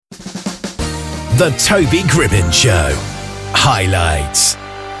The Toby Gribbin Show. Highlights.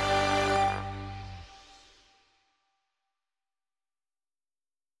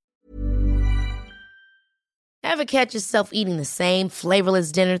 Ever catch yourself eating the same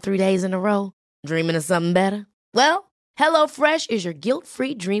flavorless dinner 3 days in a row? Dreaming of something better? Well, HelloFresh is your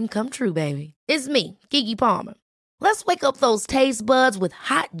guilt-free dream come true, baby. It's me, Keke Palmer. Let's wake up those taste buds with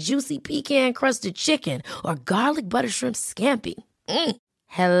hot, juicy pecan-crusted chicken or garlic butter shrimp scampi.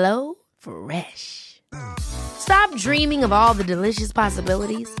 Hello Fresh. Stop dreaming of all the delicious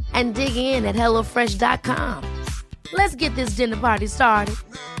possibilities and dig in at HelloFresh.com. Let's get this dinner party started.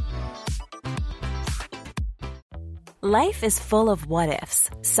 Life is full of what-ifs.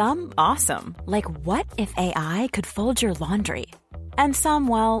 Some awesome, like what if AI could fold your laundry? And some,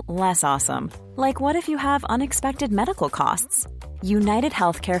 well, less awesome, like what if you have unexpected medical costs? United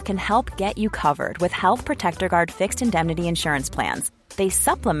Healthcare can help get you covered with Health Protector Guard fixed indemnity insurance plans. They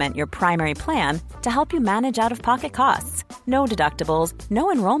supplement your primary plan to help you manage out-of-pocket costs. No deductibles,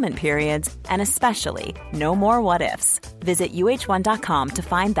 no enrollment periods, and especially no more what-ifs. Visit uh1.com to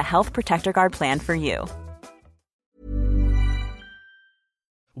find the Health Protector Guard plan for you.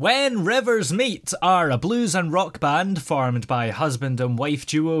 When Rivers Meet are a blues and rock band formed by husband and wife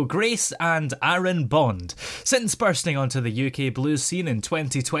duo Grace and Aaron Bond. Since bursting onto the UK blues scene in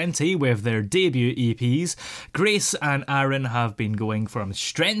 2020 with their debut EPs, Grace and Aaron have been going from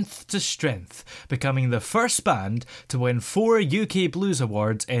strength to strength, becoming the first band to win 4 UK Blues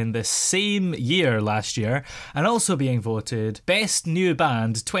Awards in the same year last year, and also being voted Best New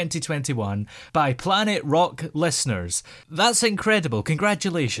Band 2021 by Planet Rock listeners. That's incredible.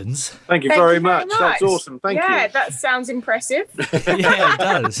 Congratulations. Thank you very much. That's awesome. Thank you. Yeah, that sounds impressive. Yeah, it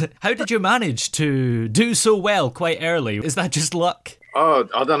does. How did you manage to do so well quite early? Is that just luck? Oh,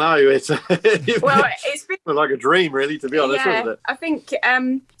 I don't know. It's well, it's been like a dream, really, to be honest, yeah, isn't it? I think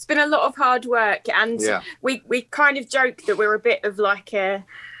it's been a lot of hard work, and we kind of joke that we're a bit of like a,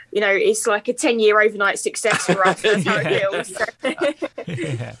 it's like a 10-year overnight success for us. That's how it feels.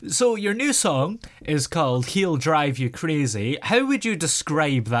 Yeah. So your new song is called He'll Drive You Crazy. How would you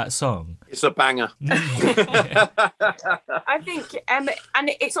describe that song? It's a banger. I think, and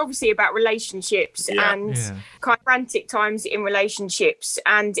it's obviously about relationships and kind of frantic times in relationships.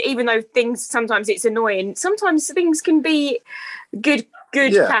 And even though sometimes it's annoying, sometimes things can be good,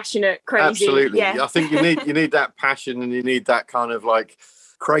 passionate, crazy. Absolutely. Yeah. I think you need that passion, and you need that kind of like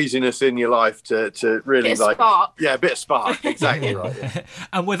craziness in your life to really like spark. Yeah, a bit of spark. Exactly right. Yeah.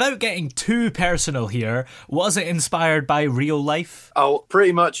 And without getting too personal here, was it inspired by real life? Oh,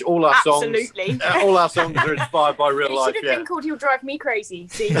 pretty much all our Absolutely. songs. All our songs are inspired by real life. It should have been called "He'll Drive Me Crazy."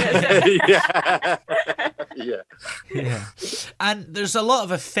 See, yeah. And there's a lot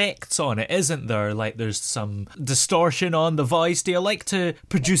of effects on it, isn't there? Like there's some distortion on the voice. Do you like to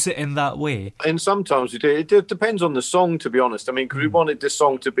produce it in that way? And sometimes we do. It depends on the song, to be honest. I mean, because we wanted this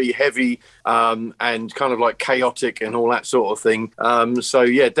song to be heavy and kind of like chaotic and all that sort of thing. So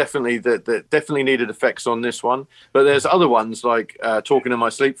yeah, definitely definitely needed effects on this one. But there's other ones like Talking in My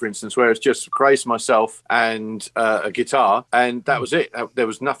Sleep, for instance, where it's just Grace, myself, and a guitar, and that was it. There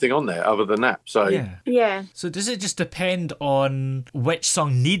was nothing on there other than that. So yeah. So does it just depend on which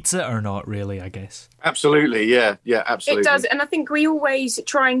song needs it or not, really, I guess? Absolutely, yeah, absolutely. It does, and I think we always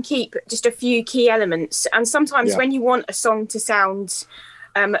try and keep just a few key elements. And sometimes when you want a song to sound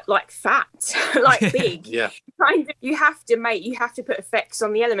like fat, like big, kind of, you have to put effects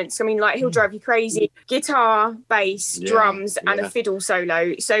on the elements. I mean, like He'll Drive You Crazy, guitar, bass, drums, and a fiddle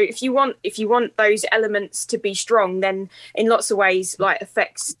solo. So if you want those elements to be strong, then in lots of ways, like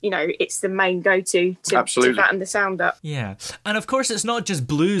effects, it's the main go-to to fatten the sound up. Yeah, and of course it's not just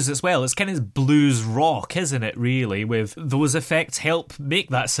blues as well. It's kind of blues rock, isn't it? Really, with those effects help make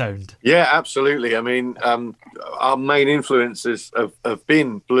that sound. Yeah, absolutely. I mean, our main influences have been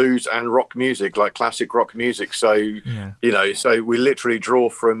blues and rock music, like classic rock music. So, so we literally draw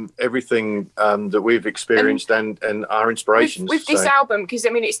from everything that we've experienced and our inspirations. With this album, because I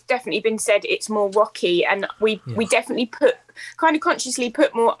mean, it's definitely been said it's more rocky, and we definitely consciously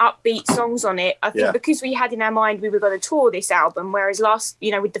put more upbeat songs on it. I think because we had in our mind we were going to tour this album, whereas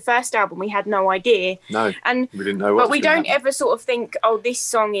with the first album we had no idea. No, and we didn't know what. But we don't ever sort of think, oh, this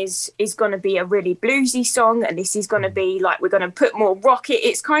song is going to be a really bluesy song, and this is going to be like we're going to put more rock.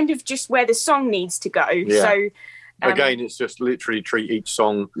 It's kind of just where the song needs to go. So again, it's just literally treat each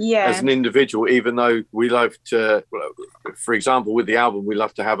song as an individual, even though we love to, for example, with the album, we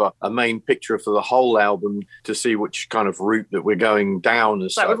love to have a main picture for the whole album to see which kind of route that we're going down.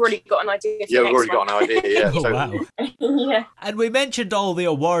 As like we've already got an idea. We've already got an idea. Yeah. Oh, wow. Yeah. And we mentioned all the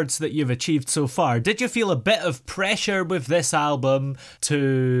awards that you've achieved so far. Did you feel a bit of pressure with this album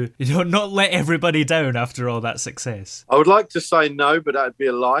to, not let everybody down after all that success? I would like to say no, but that'd be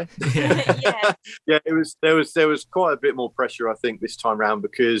a lie. Yeah. Yeah, there was quite a bit more pressure, I think, this time round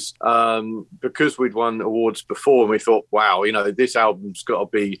because we'd won awards before, and we thought, wow, this album's got to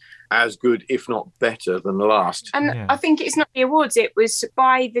be as good, if not better, than the last. And I think it's not the awards. It was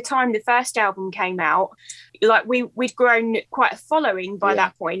by the time the first album came out, like we'd grown quite a following by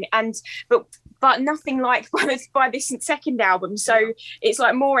that point, but nothing like by this second album. So it's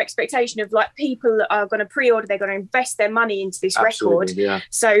like more expectation of like people are going to pre-order, they're going to invest their money into this record. Yeah.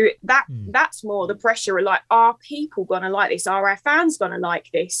 So that's more the pressure. Like, are people going to like this? Are our fans going to like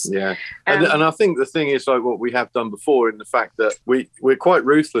this? Yeah. And I think the thing is, like what we have done before, in the fact that we're quite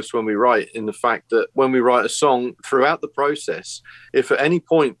ruthless when we write, in the fact that when we write a song, throughout the process, if at any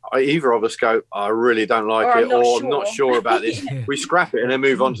point either of us go, I really don't like it, or I'm not sure about this, we scrap it and then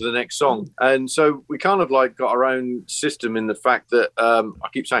move on to the next song. And so we kind of like got our own system in the fact that I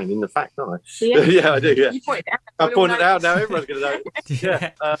keep saying in the fact, don't I? Yeah, I do. Yeah, you point it out. I point it out now. Everyone's going to know.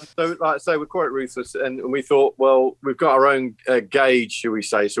 Yeah. So, like I say, we're quite ruthless, and we thought, well, we've got our own gauge, shall we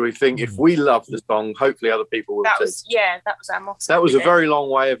say? So we think if we love the song, hopefully other people will too. That was our motto. That was a very long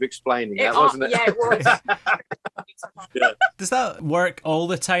way of explaining that, wasn't it? Yeah, it was. Yeah. Does that work all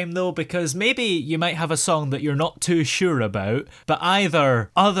the time though? Because maybe you might have a song that you're not too sure about, but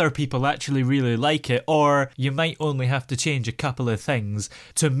either other people actually really like it, or you might only have to change a couple of things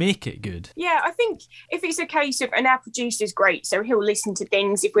to make it good. Yeah, I think if it's a case of, and our producer's great, so he'll listen to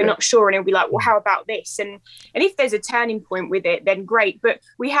things if we're not sure, and he'll be like, well, how about this? And if there's a turning point with it, then great. But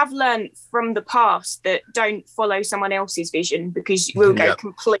we have learned from the past that don't follow someone else's vision, because we'll go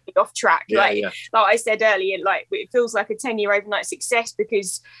completely off track. Like I said earlier, like it feels like a 10-year overnight success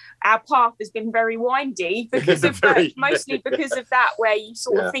because our path has been very windy because of that, mostly because of that, where you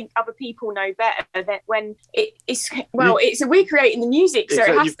sort of think other people know better, that when we're creating the music, so it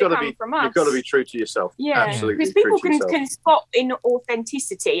has to come from us. You've got to be true to yourself. Yeah, absolutely. Because people can spot in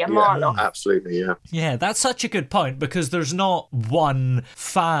authenticity a mile off. Absolutely, yeah. Yeah, that's such a good point, because there's not one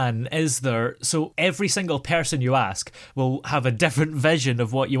fan, is there? So every single person you ask will have a different vision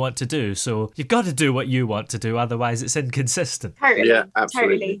of what you want to do. So you've got to do what you want to do, otherwise it's inconsistent. Totally. Yeah,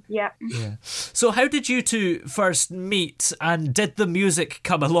 absolutely. Totally. Yeah. So how did you two first meet, and did the music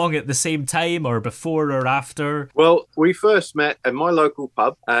come along at the same time or before or after? Well, we first met at my local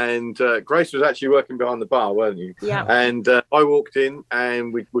pub, and Grace was actually working behind the bar, weren't you? Yeah. And I walked in,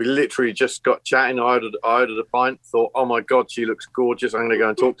 and we literally just got chatting. I ordered a pint, thought, oh my God, she looks gorgeous, I'm going to go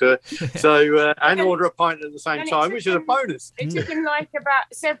and talk to her. So, and order a pint at the same time, which is a bonus. It took him like about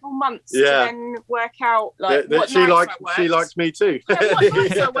several months to then work out like what she likes me too. Yeah, what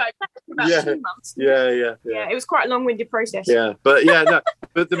nights I worked. About 2 months. Yeah. It was quite a long-winded process. Yeah, but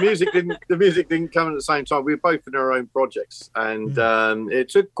but the music didn't come at the same time. We were both in our own projects, and it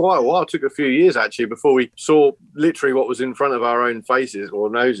took quite a while. It took a few years actually before we saw literally what was in front of our own faces or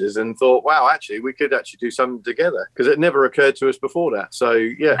noses, and thought, wow, actually we could actually do something together, because it never occurred to us before that. So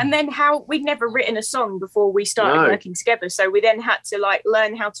yeah. And then we'd never written a song before we started working together, so we then had to like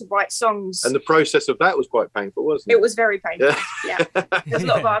learn how to write songs. And the process of that was quite painful, wasn't it? It was very painful. Yeah. There's a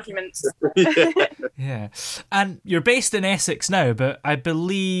lot of arguments. Yeah. And you're based in Essex now, but I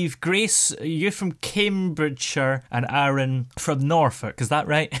believe, Grace, you're from Cambridgeshire and Aaron from Norfolk, is that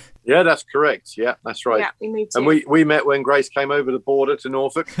right? Yeah, that's correct. Yeah, that's right. Yeah, we moved and we met when Grace came over the border to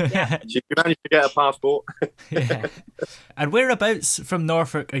Norfolk. Yeah. She managed to get a passport. Yeah. And whereabouts from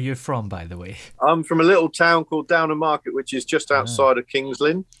Norfolk are you from, by the way? I'm from a little town called Downham Market, which is just outside of King's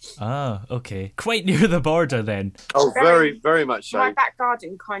Lynn. Oh, okay. Quite near the border then. Oh, very, very much so. My back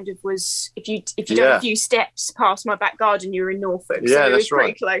garden kind of was, if you done a few steps past my back garden, you were in Norfolk. Yeah, so it was that's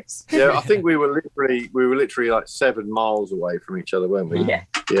right. Pretty close. Yeah, I think we were literally like 7 miles away from each other, weren't we? Yeah.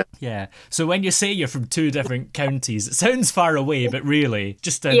 Yeah. So when you say you're from 2 different counties, it sounds far away, but really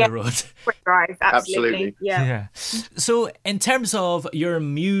just down the road. Quick drive, absolutely. Yeah. So in terms of your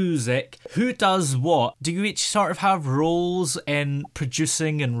music, who does what? Do you each sort of have roles in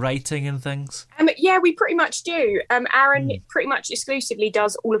producing and writing and things? Yeah, we pretty much do. Aaron pretty much exclusively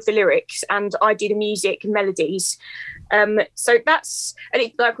does all of the lyrics, and I do the music and melodies. So that's,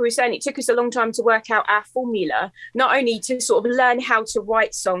 and like we were saying, it took us a long time to work out our formula, not only to sort of learn how to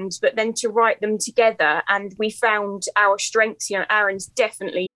write songs, but then to write them together. And we found our strengths. Aaron's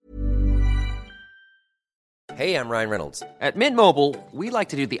definitely. Hey, I'm Ryan Reynolds. At Mint Mobile, we like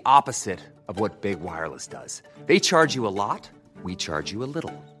to do the opposite of what Big Wireless does. They charge you a lot, we charge you a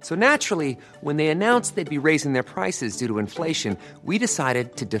little. So naturally, when they announced they'd be raising their prices due to inflation, we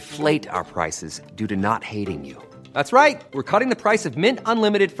decided to deflate our prices due to not hating you. That's right. We're cutting the price of Mint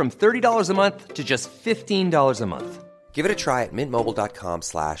Unlimited from $30 a month to just $15 a month. Give it a try at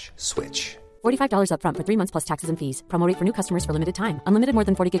mintmobile.com/switch. $45 up front for 3 months plus taxes and fees. Promo rate for new customers for limited time. Unlimited more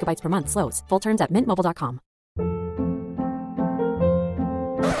than 40 gigabytes per month. Slows full terms at mintmobile.com.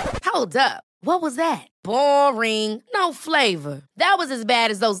 Hold up. What was that? Boring. No flavor. That was as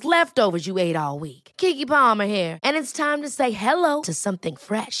bad as those leftovers you ate all week. Keke Palmer here, and it's time to say hello to something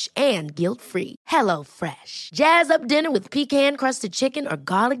fresh and guilt-free. Hello Fresh. Jazz up dinner with pecan-crusted chicken or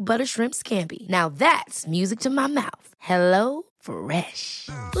garlic butter shrimp scampi. Now that's music to my mouth. Hello Fresh.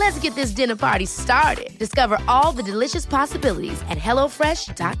 Let's get this dinner party started. Discover all the delicious possibilities at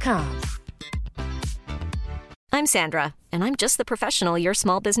hellofresh.com. I'm Sandra, and I'm just the professional your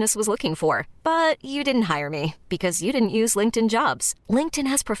small business was looking for. But you didn't hire me because you didn't use LinkedIn Jobs. LinkedIn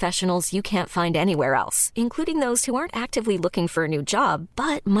has professionals you can't find anywhere else, including those who aren't actively looking for a new job,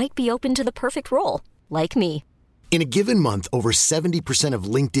 but might be open to the perfect role, like me. In a given month, over 70% of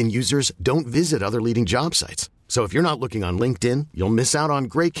LinkedIn users don't visit other leading job sites. So if you're not looking on LinkedIn, you'll miss out on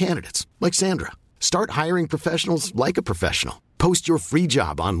great candidates like Sandra. Start hiring professionals like a professional. Post your free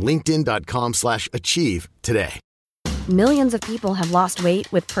job on linkedin.com/achieve today. Millions of people have lost weight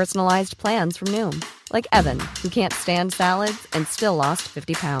with personalized plans from Noom. Like Evan, who can't stand salads and still lost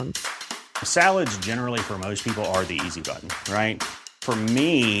 50 pounds. Salads generally for most people are the easy button, right? For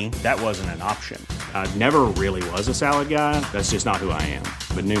me, that wasn't an option. I never really was a salad guy. That's just not who I am.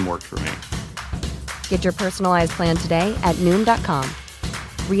 But Noom worked for me. Get your personalized plan today at Noom.com.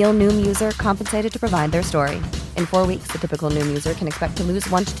 Real Noom user compensated to provide their story. In 4 weeks, the typical Noom user can expect to lose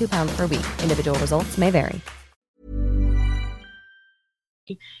 1 to 2 pounds per week. Individual results may vary.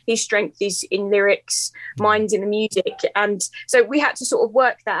 His strength is in lyrics, mine's in the music. And so we had to sort of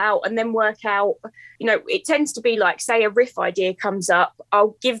work that out and then work out, you know, it tends to be like, say a riff idea comes up,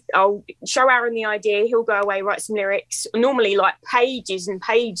 I'll show Aaron the idea, he'll go away, write some lyrics, normally like pages and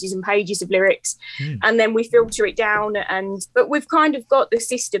pages and pages of lyrics. And then we filter it down but we've kind of got the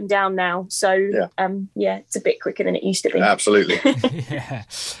system down now. So it's a bit quicker than it used to be. Absolutely. Yeah.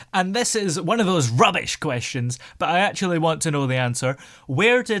 And this is one of those rubbish questions, but I actually want to know the answer.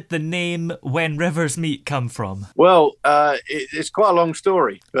 Where did the name When Rivers Meet come from? Well, it's quite a long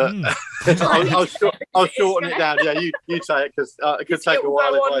story, but I'll shorten it down. Yeah, you say it because it could take a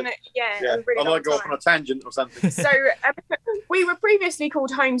while. Really I might go off on a tangent or something. So we were previously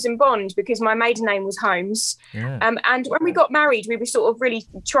called Holmes and Bond because my maiden name was Holmes. Yeah. And when we got married, we were sort of really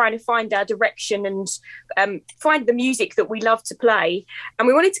trying to find our direction and find the music that we love to play. And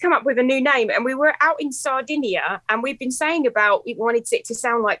we wanted to come up with a new name. And we were out in Sardinia, and we've been saying about we wanted it to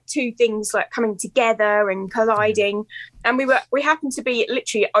sound like two things like coming together and colliding. And we happened to be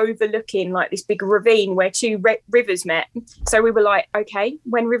literally overlooking like this big ravine where two rivers met. So we were like, okay,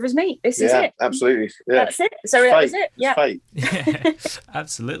 when rivers meet, this is it. Absolutely. Yeah, that's it. So that was it. Yeah. Yeah,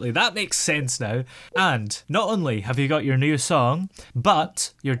 absolutely. That makes sense now. And not only have you got your new song,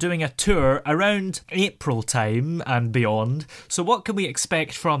 but you're doing a tour around April time and beyond. So what can we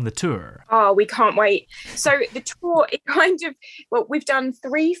expect from the tour? Oh, we can't wait. So the tour, we've done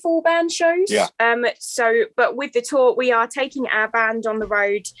 3 full band shows. Yeah. But with the tour, we are taking our band on the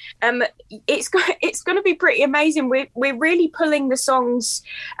road. It's going to be pretty amazing. We're really pulling the songs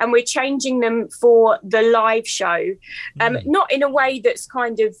and we're changing them for the live show. Not in a way that's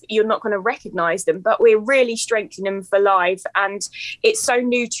kind of you're not going to recognise them, but we're really strengthening them for live. And it's so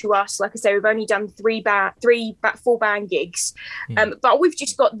new to us. Like I say, we've only done 3 full band gigs, but we've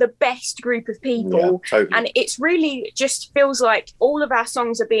just got the best group of people, totally. And it's really just feels like all of our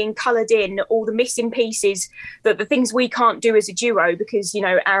songs are being coloured in, all the missing pieces, the things we can't do as a duo because, you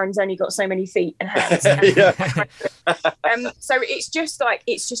know, Aaron's only got so many feet and hands. So it's just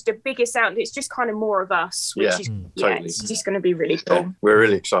a bigger sound. It's just kind of more of us, which is totally. It's just going to be really cool. Yeah, we're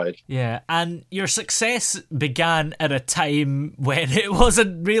really excited. Yeah, and your success began at a time when it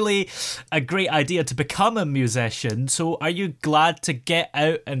wasn't really a great idea to become a musician. So are you glad to get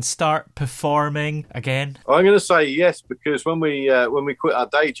out and start performing again? I'm going to say yes, because when we quit our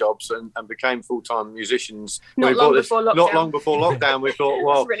day jobs and became full-time musicians, not long before lockdown, we thought,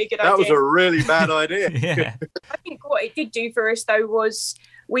 well, that was a really bad idea. Yeah. I think what it did do for us though was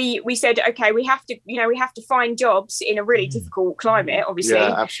we said, okay, we have to find jobs in a really difficult climate, obviously.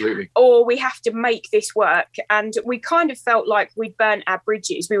 Yeah, absolutely. Or we have to make this work. And we kind of felt like we'd burnt our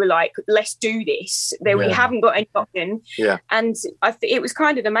bridges. We were like, let's do this. We haven't got any option. Yeah. And it was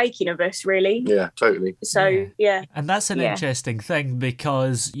kind of the making of us, really. Yeah, totally. So, yeah. And that's an interesting thing,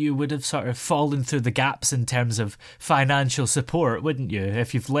 because you would have sort of fallen through the gaps in terms of financial support, wouldn't you,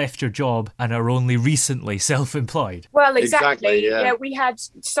 if you've left your job and are only recently self-employed? Well, exactly. Yeah, we had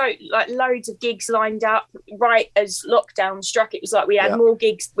loads of gigs lined up right as lockdown struck. It was like we had more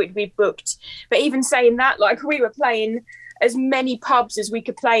gigs we booked. But even saying that, like, we were playing as many pubs as we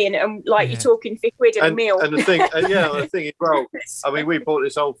could play in, and you're talking £50 a meal. And the thing, the thing as well, I mean, we bought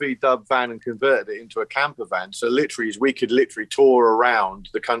this old V-dub van and converted it into a camper van. So literally, we could literally tour around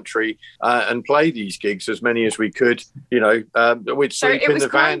the country and play these gigs, as many as we could. We'd sleep in the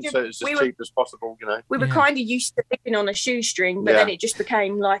van, so it's as cheap as possible. We were kind of used to living on a shoestring, but then it just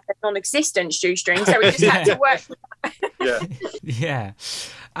became like a non-existent shoestring. So we just had to work. Yeah.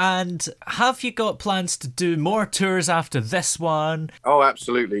 And have you got plans to do more tours after this one? Oh,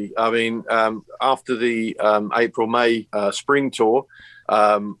 absolutely. I mean, after the April-May spring tour,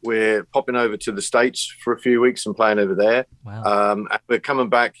 we're popping over to the States for a few weeks and playing over there. Wow. And we're coming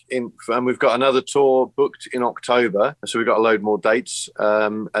back in, and we've got another tour booked in October. So we've got a load more dates.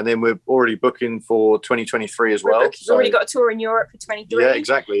 And then we're already booking for 2023 as well. We've already got a tour in Europe for 2023. Yeah,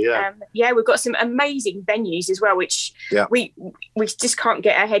 exactly. Yeah. We've got some amazing venues as well, which we just can't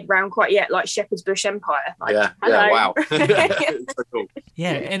get our head round quite yet, like Shepherd's Bush Empire. Wow. So cool.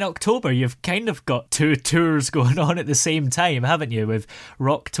 Yeah, in October, you've kind of got 2 tours going on at the same time, haven't you, with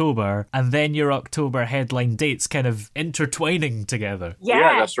Rocktober and then your October headline dates kind of intertwining together.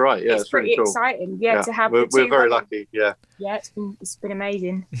 Yeah, that's right. Yeah, it's pretty really cool. Exciting. To have. We're very lucky. Yeah, it's been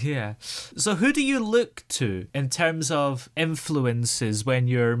amazing. Yeah. So who do you look to in terms of influences when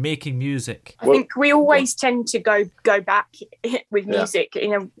you're making music? I think we always tend to go back with music,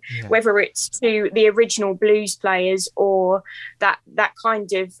 whether it's to the original blues players or that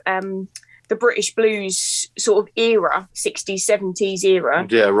kind of the British blues sort of era, 60s, 70s era.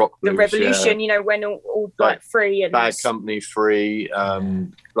 Yeah, rock blues. The revolution, when all like Free and Bad Company, Free,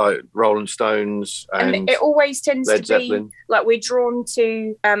 like Rolling Stones, and it always tends Led to Zeppelin. be like we're drawn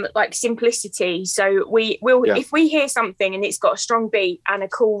to like simplicity. So we will if we hear something and it's got a strong beat and a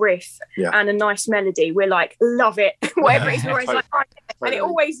cool riff and a nice melody, we're like, love it. Whatever it is, we're always like, and it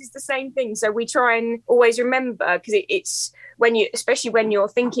always is the same thing. So we try and always remember, because it's especially when you're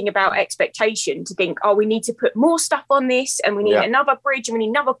thinking about expectation, to think, we need to put more stuff on this, and we need another bridge, and we need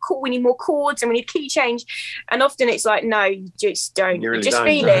another chord, we need more chords, and we need key change. And often it's like, no, you just don't. You just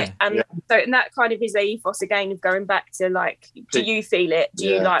feel it. And so, and that kind of is the ethos again of going back to like, do you feel it? Do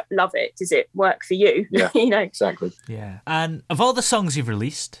you like love it? Does it work for you? Yeah, exactly. Yeah. And of all the songs you've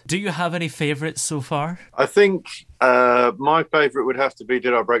released, do you have any favourites so far? I think my favourite would have to be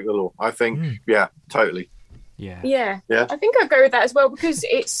Did I Break the Law? I think, totally. Yeah. I think I'd go with that as well, because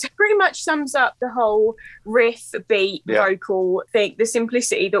it's pretty much sums up the whole riff, beat, vocal thing, the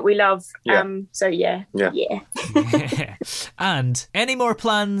simplicity that we love. Yeah. And any more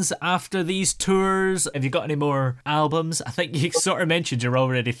plans after these tours? Have you got any more albums? I think you sort of mentioned you're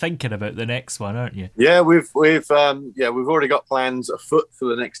already thinking about the next one, aren't you? Yeah, we've already got plans afoot for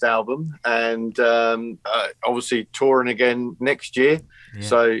the next album, and obviously touring again next year. Yeah.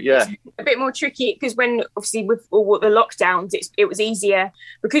 So it's a bit more tricky, because when obviously with all the lockdowns, it was easier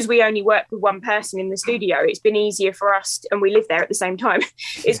because we only work with one person in the studio. It's been easier for us, and we live there at the same time.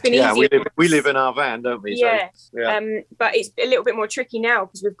 It's been easier. We live in our van, don't we? Yeah. So, but it's a little bit more tricky now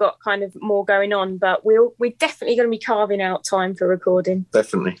because we've got kind of more going on. But we're definitely going to be carving out time for recording.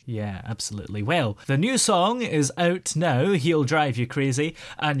 Definitely. Yeah, absolutely. Well, the new song is out now, He'll Drive You Crazy,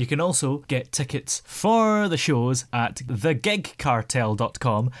 and you can also get tickets for the shows at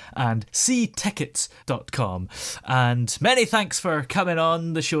thegigcartel.com and ctickets.com. And many thanks for coming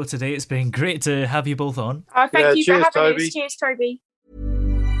on the show today. It's been great to have you both on. Thank you for having us. Cheers, Toby.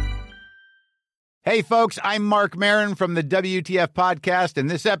 Hey, folks, I'm Mark Maron from the WTF Podcast, and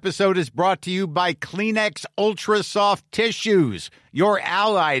this episode is brought to you by Kleenex Ultra Soft Tissues, your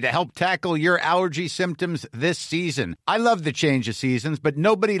ally to help tackle your allergy symptoms this season. I love the change of seasons, but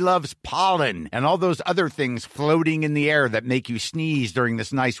nobody loves pollen and all those other things floating in the air that make you sneeze during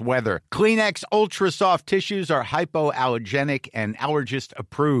this nice weather. Kleenex Ultra Soft Tissues are hypoallergenic and allergist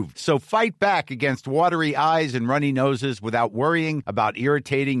approved, so fight back against watery eyes and runny noses without worrying about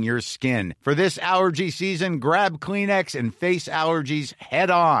irritating your skin. For this allergy season, grab Kleenex and face allergies head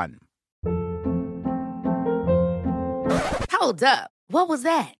on. Hold up. What was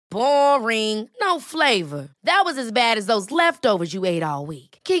that? Boring. No flavor. That was as bad as those leftovers you ate all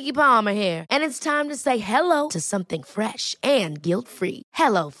week. Keke Palmer here, and it's time to say hello to something fresh and guilt-free.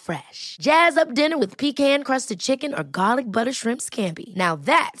 HelloFresh. Jazz up dinner with pecan-crusted chicken or garlic butter shrimp scampi. Now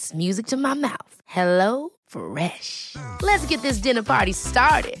that's music to my mouth. HelloFresh. Let's get this dinner party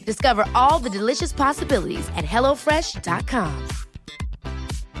started. Discover all the delicious possibilities at HelloFresh.com.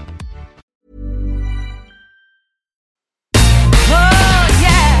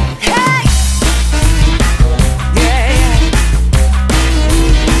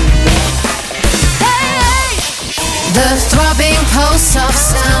 The throbbing pulse of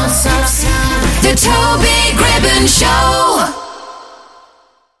sound. The Toby Gribbon Show.